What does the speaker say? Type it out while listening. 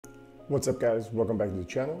What's up guys, welcome back to the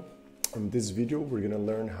channel. In this video we're going to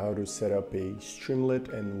learn how to set up a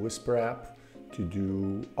Streamlit and Whisper app to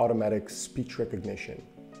do automatic speech recognition.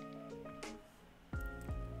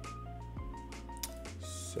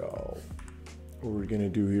 So what we're going to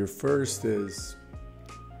do here first is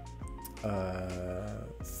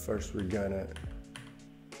we're going to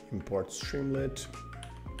import Streamlit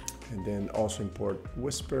and then also import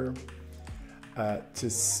Whisper.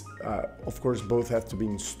 Of course, both have to be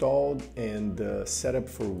installed, and the setup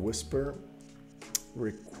for Whisper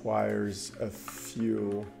requires a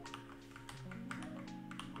few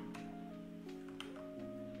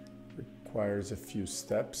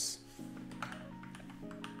steps,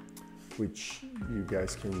 which you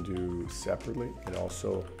guys can do separately. And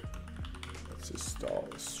also, let's install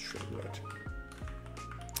Streamlit.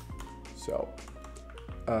 So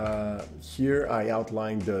here I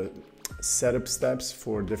outlined the setup steps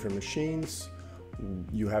for different machines.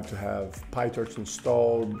 You have to have PyTorch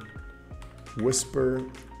installed, Whisper,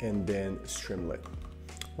 and then Streamlit.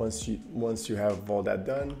 Once you have all that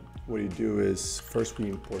done, what you do is first we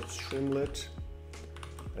import Streamlit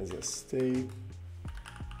as a state,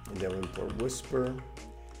 and then we import Whisper.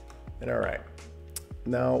 And all right,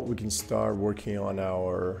 now we can start working on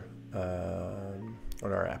our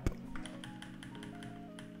app.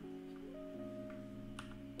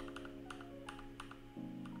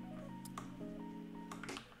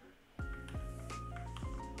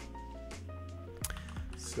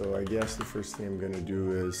 So I guess the first thing I'm going to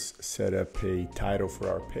do is set up a title for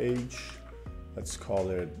our page. Let's call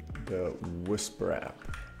it the Whisper app.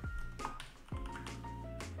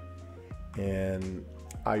 And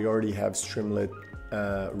I already have Streamlit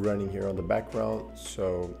running here on the background.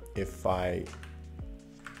 So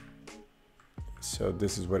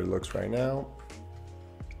this is what it looks right now.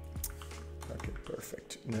 Okay,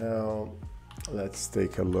 perfect. Now let's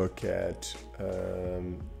take a look at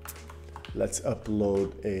let's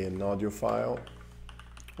upload an audio file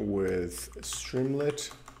with Streamlit,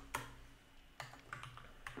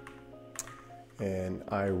 and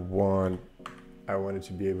I wanted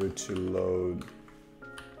to be able to load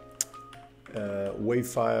WAV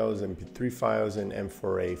files, MP3 files, and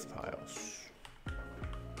M4A files.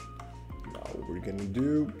 Now what we're gonna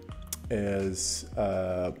do is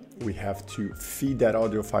we have to feed that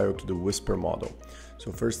audio file to the Whisper model.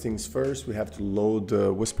 So first things first, we have to load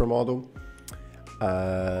the Whisper model.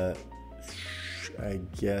 I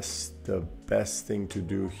guess the best thing to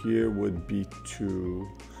do here would be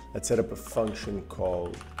let's set up a function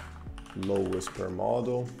called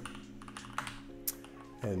load_whisper_model,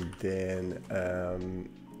 and then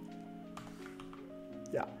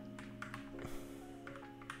yeah.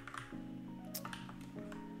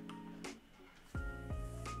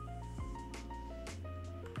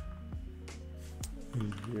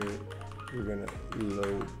 And here we're gonna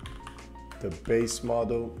load the base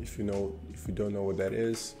model. If you don't know what that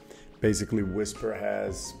is, basically Whisper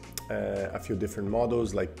has a few different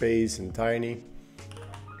models like base and tiny.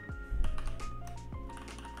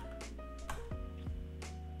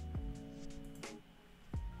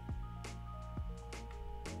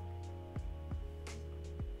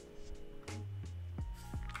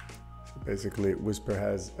 So basically Whisper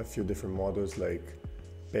has a few different models like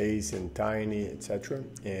base and tiny, etc.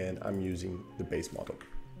 And I'm using the base model.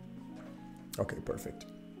 Okay, perfect.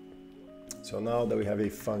 So now that we have a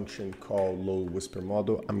function called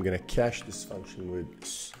load_whisper_model, I'm gonna cache this function with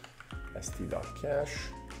st.cache.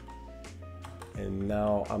 And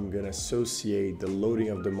now I'm gonna associate the loading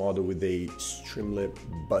of the model with a Streamlit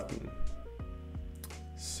button.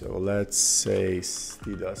 So let's say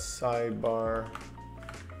st.sidebar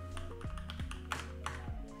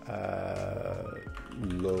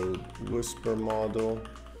load_whisper_model.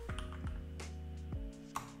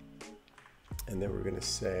 And then we're gonna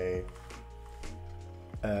say,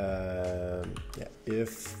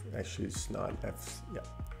 if, actually it's not F, yeah,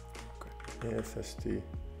 okay. If st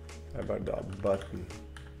sidebar.button,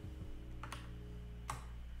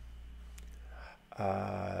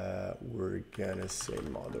 we're gonna say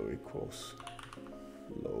model equals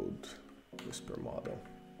load_whisper_model.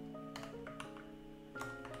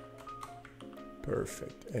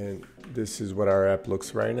 Perfect, and this is what our app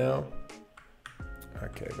looks right now.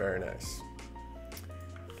 Okay, very nice.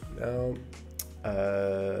 Now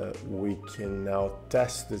we can now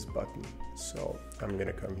test this button. So I'm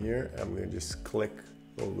gonna come here, I'm gonna just click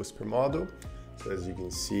load_whisper_model. So as you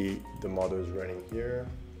can see, the model is running here,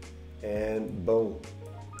 and boom,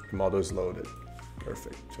 the model is loaded.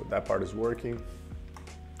 Perfect, so that part is working.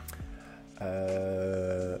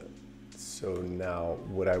 So now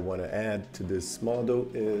what I want to add to this model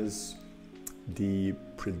is the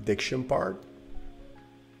prediction part.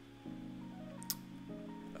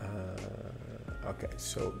 Okay,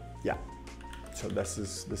 so yeah, so this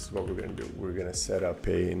is what we're gonna do. We're gonna set up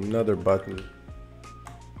another button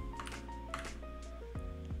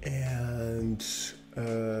and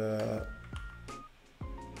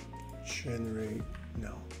generate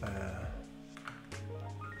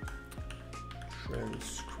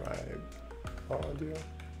transcribe audio.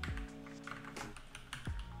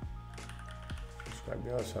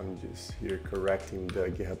 So I'm just here correcting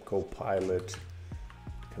the GitHub Copilot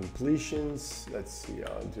completions. Let's see,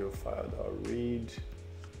 audio file.read.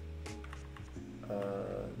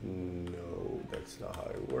 No, that's not how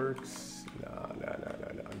it works. No.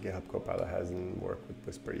 GitHub Copilot hasn't worked with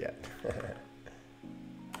Whisper yet.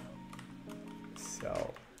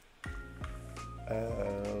 So,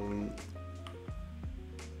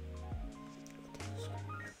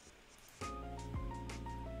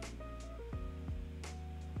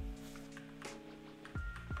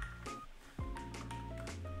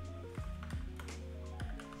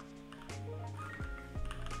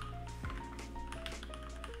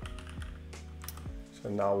 so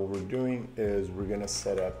now what we're doing is we're gonna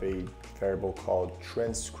set up a variable called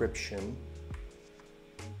transcription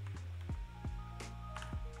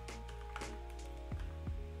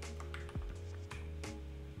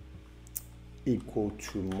equal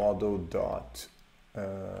to model dot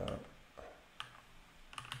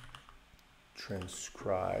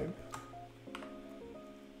transcribe,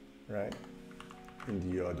 right,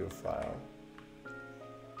 in the audio file,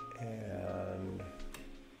 and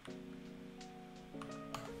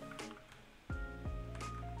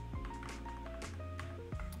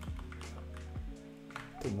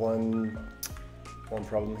the one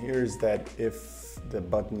problem here is that if the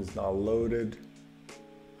button is not loaded,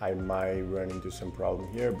 I might run into some problem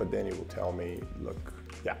here, but then it will tell me, look,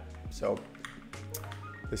 yeah. So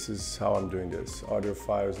this is how I'm doing this. Audio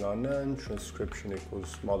file is not none, transcription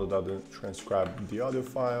equals model.transcribe the audio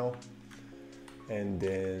file, and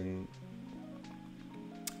then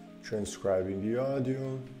transcribing the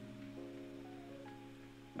audio,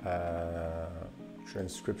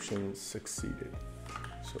 transcription succeeded.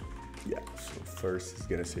 So yeah, so first it's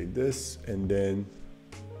gonna say this, and then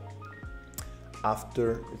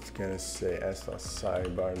after it's gonna say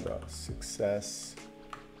s.sidebar.success.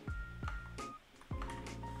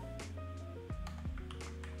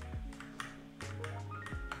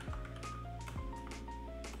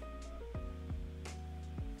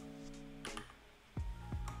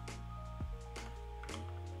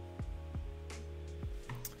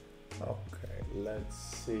 Okay, let's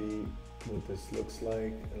see what this looks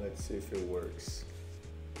like, and let's see if it works.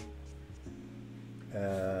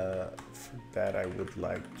 For that, I would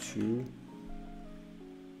like to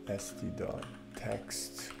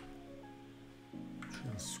st.text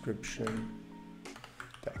transcription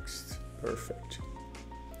text. Perfect.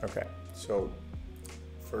 Okay, so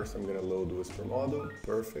first I'm gonna load the Whisper model.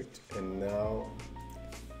 Perfect. And now,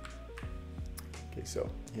 okay, so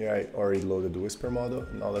here I already loaded the Whisper model.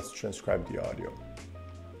 Now let's transcribe the audio.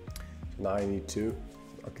 So now I need to,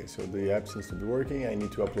 okay, so the app seems to be working. I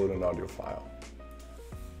need to upload an audio file.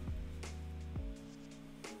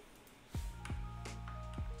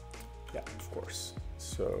 Yeah, of course.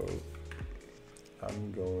 So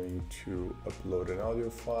I'm going to upload an audio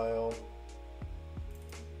file.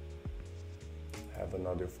 I have an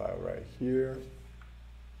audio file right here.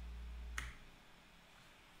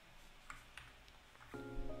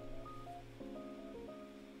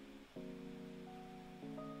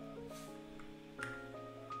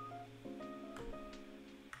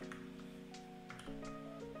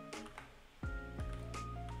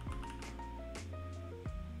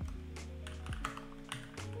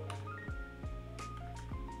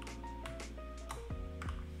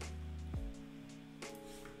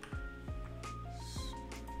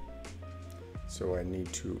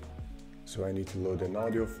 So I need to load an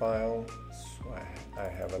audio file. So I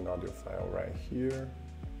have an audio file right here.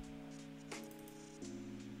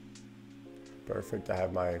 Perfect. I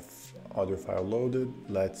have my audio file loaded.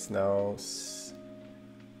 Let's now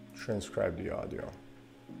transcribe the audio.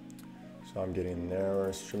 So I'm getting an error.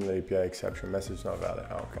 Streamlit API exception message not valid.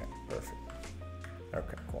 Okay, perfect.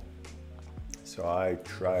 Okay, cool. So I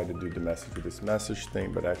tried to do the message with this message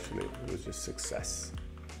thing, but actually it was just success.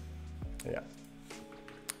 Yeah.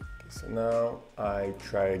 So now I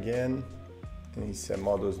try again, and he said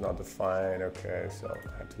model is not defined. Okay, so I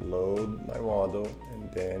had to load my model and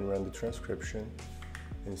then run the transcription,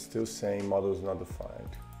 and it's still saying model is not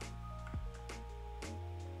defined.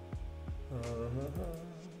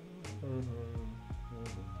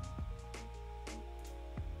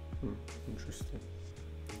 Interesting.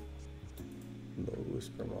 Low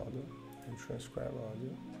whisper model and transcribe audio.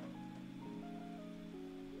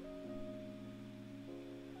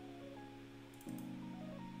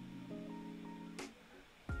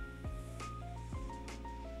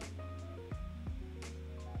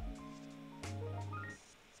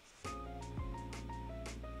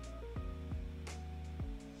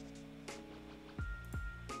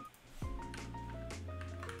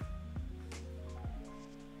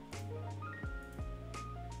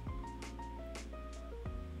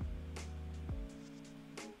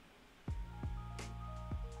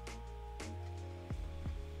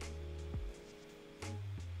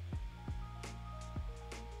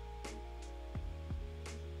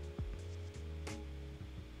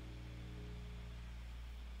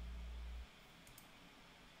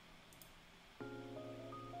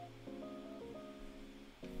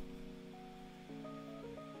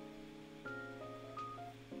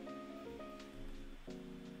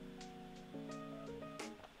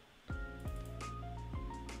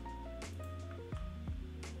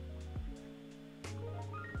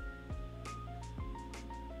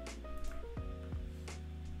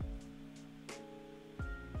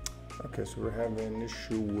 Okay, so we're having an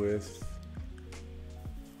issue with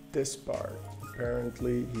this part.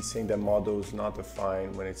 Apparently, he's saying that model is not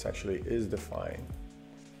defined when it actually is defined.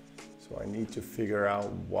 So I need to figure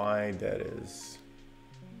out why that is.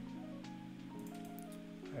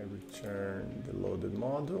 I return the loaded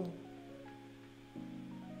model.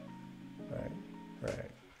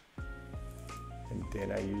 Right. And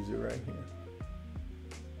then I use it right here.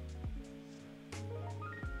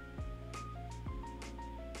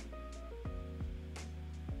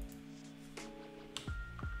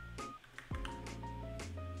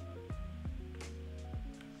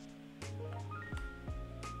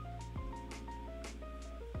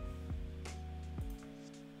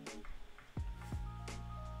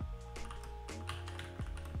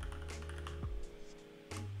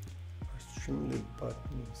 Streamlit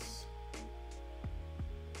buttons.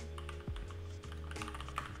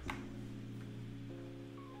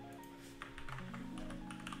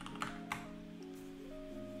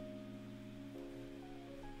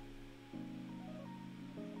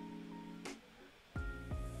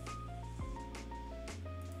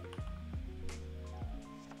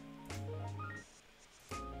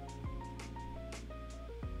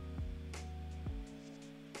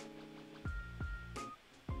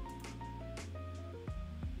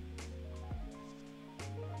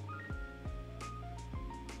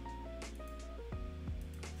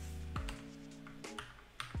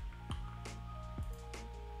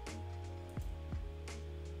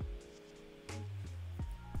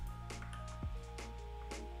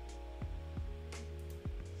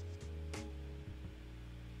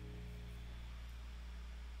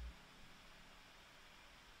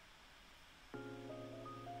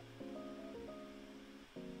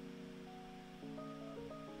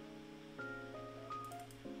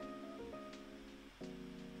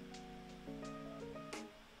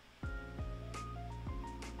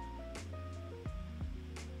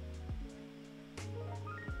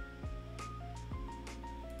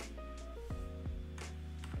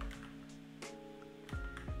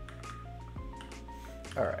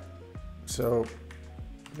 All right, so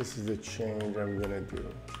this is the change I'm gonna do.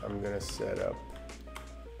 I'm gonna set up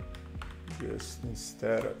just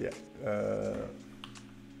instead of,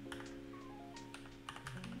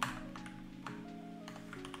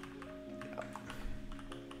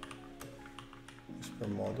 whisper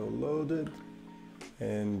model loaded,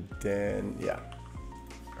 and then,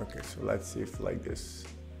 okay, so let's see if like this,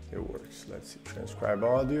 it works. Let's see, transcribe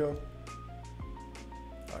audio.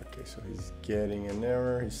 Okay, so he's getting an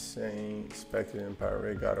error. He's saying expected Empire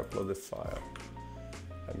Array got uploaded file.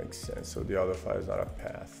 That makes sense. So the other file is not a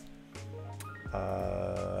path.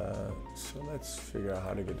 So let's figure out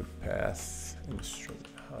how to get the path in the stream.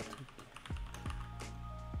 How to.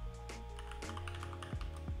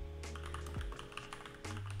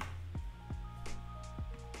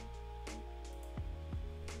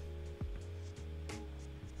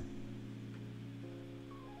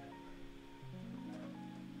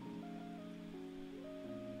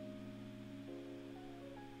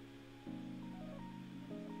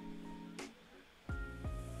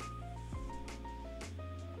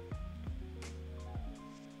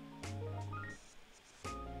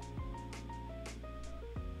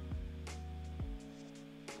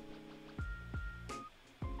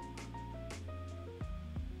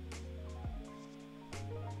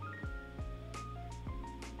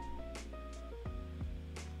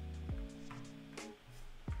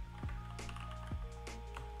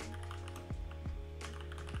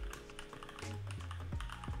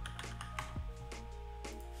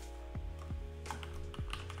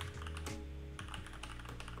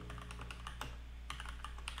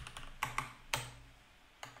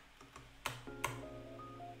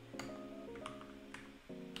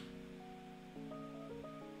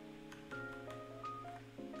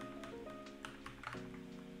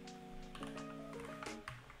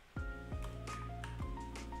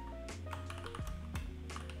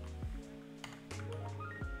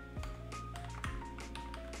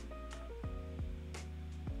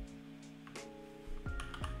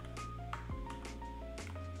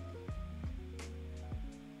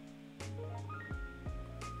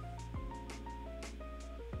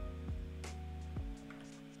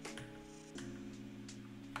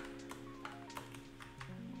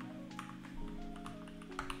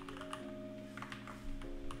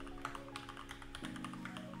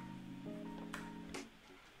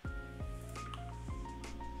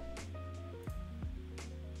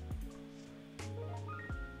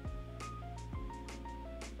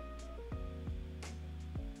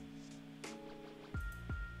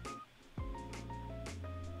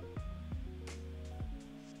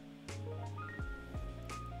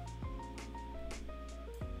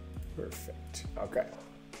 Perfect. Okay.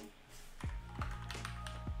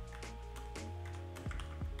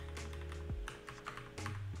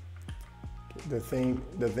 The thing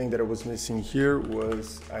that I was missing here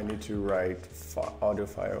was I need to write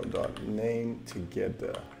audiofile.name to get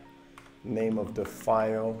the name of the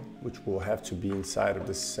file, which will have to be inside of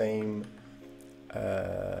the same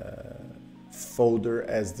folder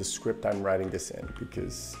as the script I'm writing this in,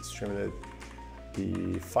 because Streamlit,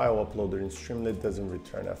 the file uploader in Streamlit doesn't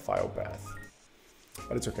return a file path,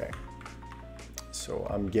 but it's okay. So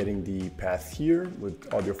I'm getting the path here with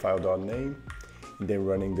audiofile.name, and then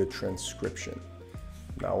running the transcription.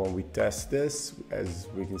 Now when we test this, as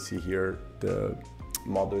we can see here, the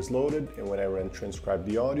model is loaded, and when I run transcribe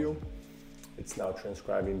the audio, it's now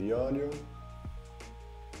transcribing the audio.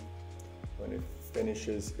 When it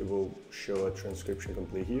finishes, it will show a transcription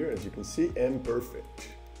complete here, as you can see, and perfect.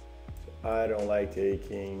 So I don't like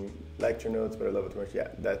taking lecture notes, but I love it too much. Yeah,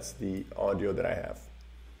 that's the audio that I have.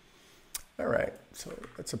 All right, so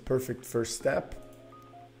that's a perfect first step.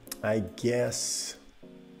 I guess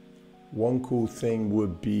one cool thing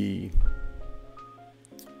would be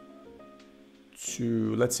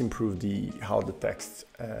to, let's improve how the text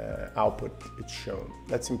output is shown.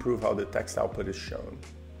 Let's improve how the text output is shown.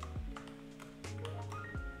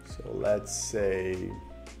 So let's say,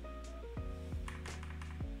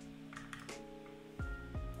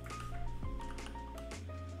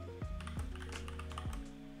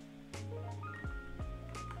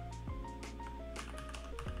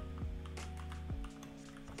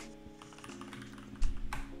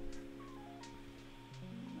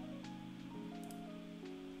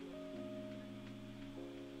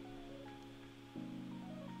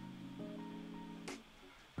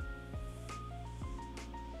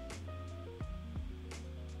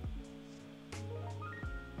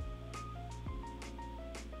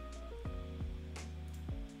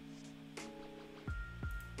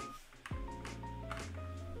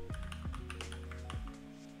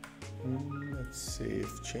 let's see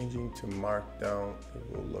if changing to Markdown, it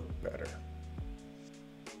will look better.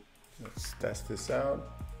 Let's test this out.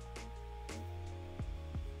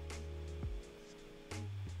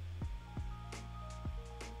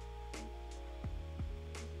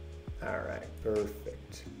 All right,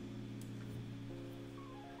 perfect.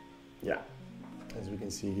 Yeah, as we can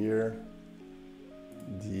see here,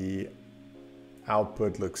 the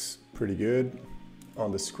output looks pretty good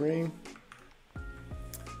on the screen.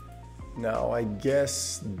 Now, I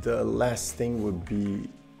guess the last thing would be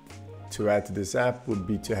to add to this app would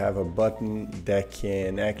be to have a button that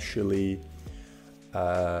can actually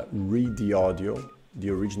read the audio, the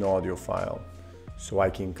original audio file, so I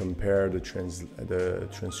can compare the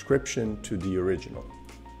transcription to the original.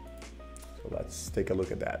 So let's take a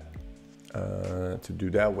look at that. To do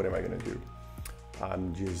that, what am I gonna do?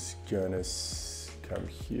 I'm just gonna come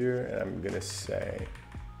here and I'm gonna say,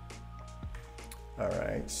 all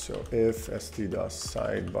right, so if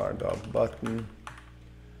st.sidebar.button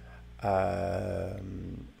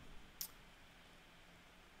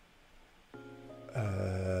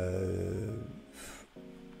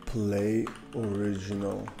play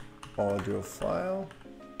original audio file,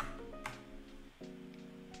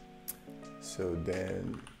 so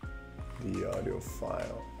then the audio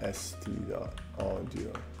file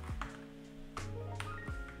st.audio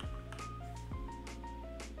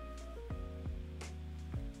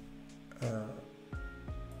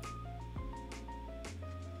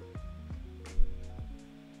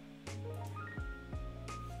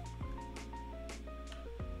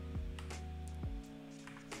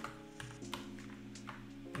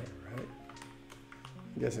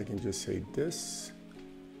I guess I can just say this.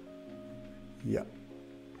 Yeah.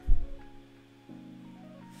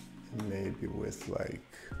 Maybe with like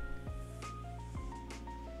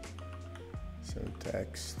some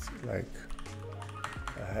text, like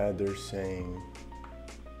a header saying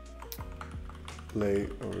play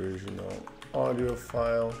original audio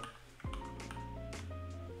file.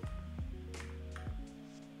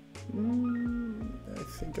 I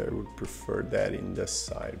think I would prefer that in the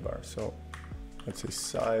sidebar. So let's say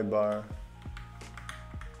sidebar.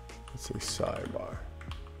 Let's say sidebar.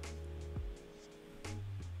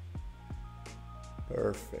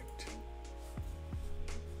 Perfect.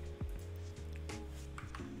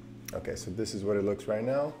 Okay, so this is what it looks right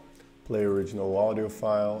now. Play original audio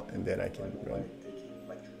file, and then I can run.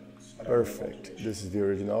 Perfect. This is the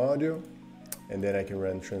original audio, and then I can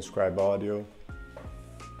run transcribe audio,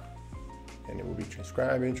 and it will be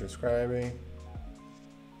transcribing,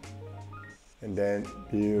 and then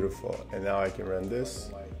beautiful. And now I can run this.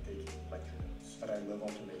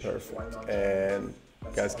 Perfect. And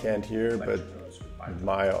you guys can't hear, but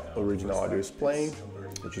my original audio is playing,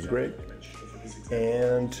 which is great.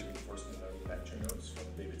 And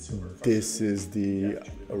this is the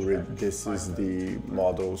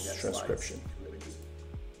model's transcription.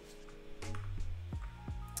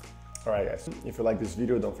 Alright guys, if you like this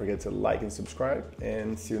video, don't forget to like and subscribe,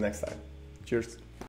 and see you next time. Cheers!